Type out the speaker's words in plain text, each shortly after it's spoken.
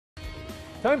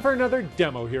Time for another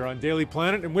demo here on Daily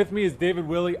Planet, and with me is David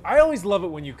Willey. I always love it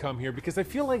when you come here because I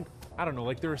feel like, I don't know,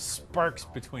 like there are sparks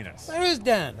between us. There is,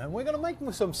 Dan, and we're going to make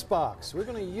some sparks. We're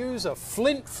going to use a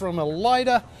flint from a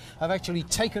lighter. I've actually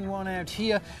taken one out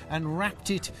here and wrapped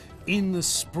it in the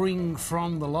spring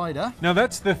from the lighter. Now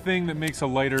that's the thing that makes a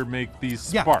lighter make these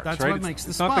sparks, yeah, that's right? what makes the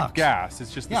it's sparks. Not the gas,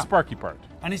 it's just the sparky part.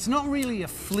 And it's not really a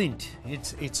flint.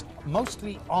 It's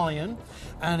mostly iron,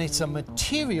 and it's a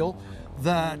material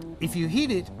that if you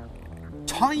heat it,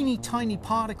 tiny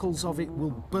particles of it will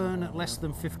burn at less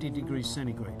than 50 degrees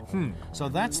centigrade. So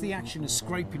that's the action of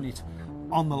scraping it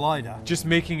on the lighter. Just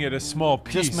making it a small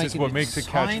piece is what makes it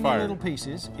catch fire. Tiny little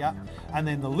pieces, yeah. And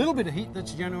then the little bit of heat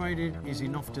that's generated is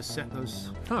enough to set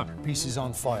those pieces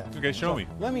on fire. Okay, show me.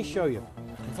 Let me show you.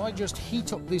 If I just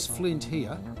heat up this flint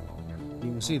here,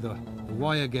 you can see the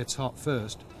wire gets hot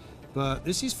first, but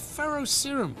this is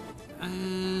ferrocerium,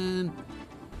 and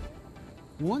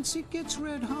once it gets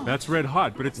red hot... That's red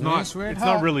hot, but it's not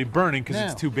really burning because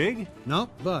it's too big? No,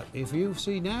 but if you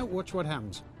see now, watch what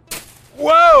happens.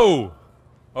 Whoa!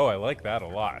 Oh, I like that a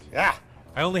lot. Yeah.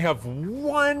 I only have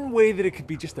one way that it could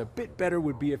be just a bit better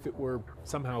would be if it were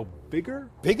somehow bigger.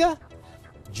 Bigger?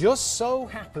 Just so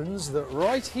happens that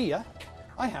right here,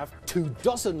 I have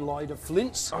 24 lighter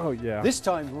flints. Oh, yeah. This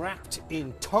time wrapped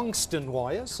in tungsten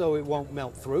wire so it won't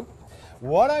melt through.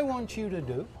 What I want you to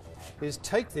do is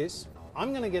take this.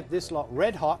 I'm going to get this lot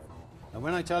red hot, and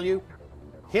when I tell you,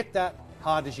 hit that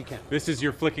hard as you can. This is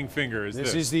your flicking finger, is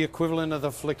this? This is the equivalent of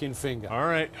the flicking finger. All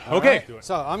right. All okay. Right?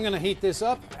 So I'm going to heat this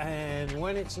up, and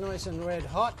when it's nice and red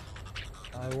hot,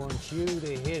 I want you to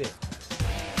hit it.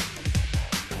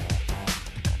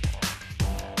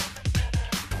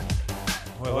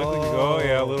 Well, look, we can go.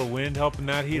 Yeah, a little wind helping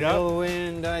that heat up. A little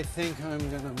wind. I think I'm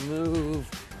going to move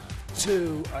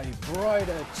to a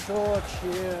brighter torch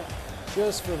here,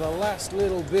 just for the last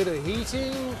little bit of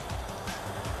heating.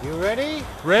 You ready?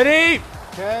 Ready?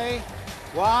 Okay.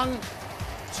 1,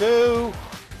 2,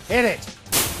 hit it.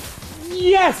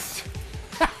 Yes!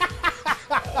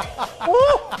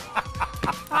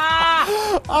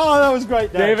 Oh, that was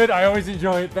great, Dan. David, I always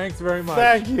enjoy it. Thanks very much.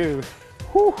 Thank you.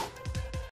 Whew.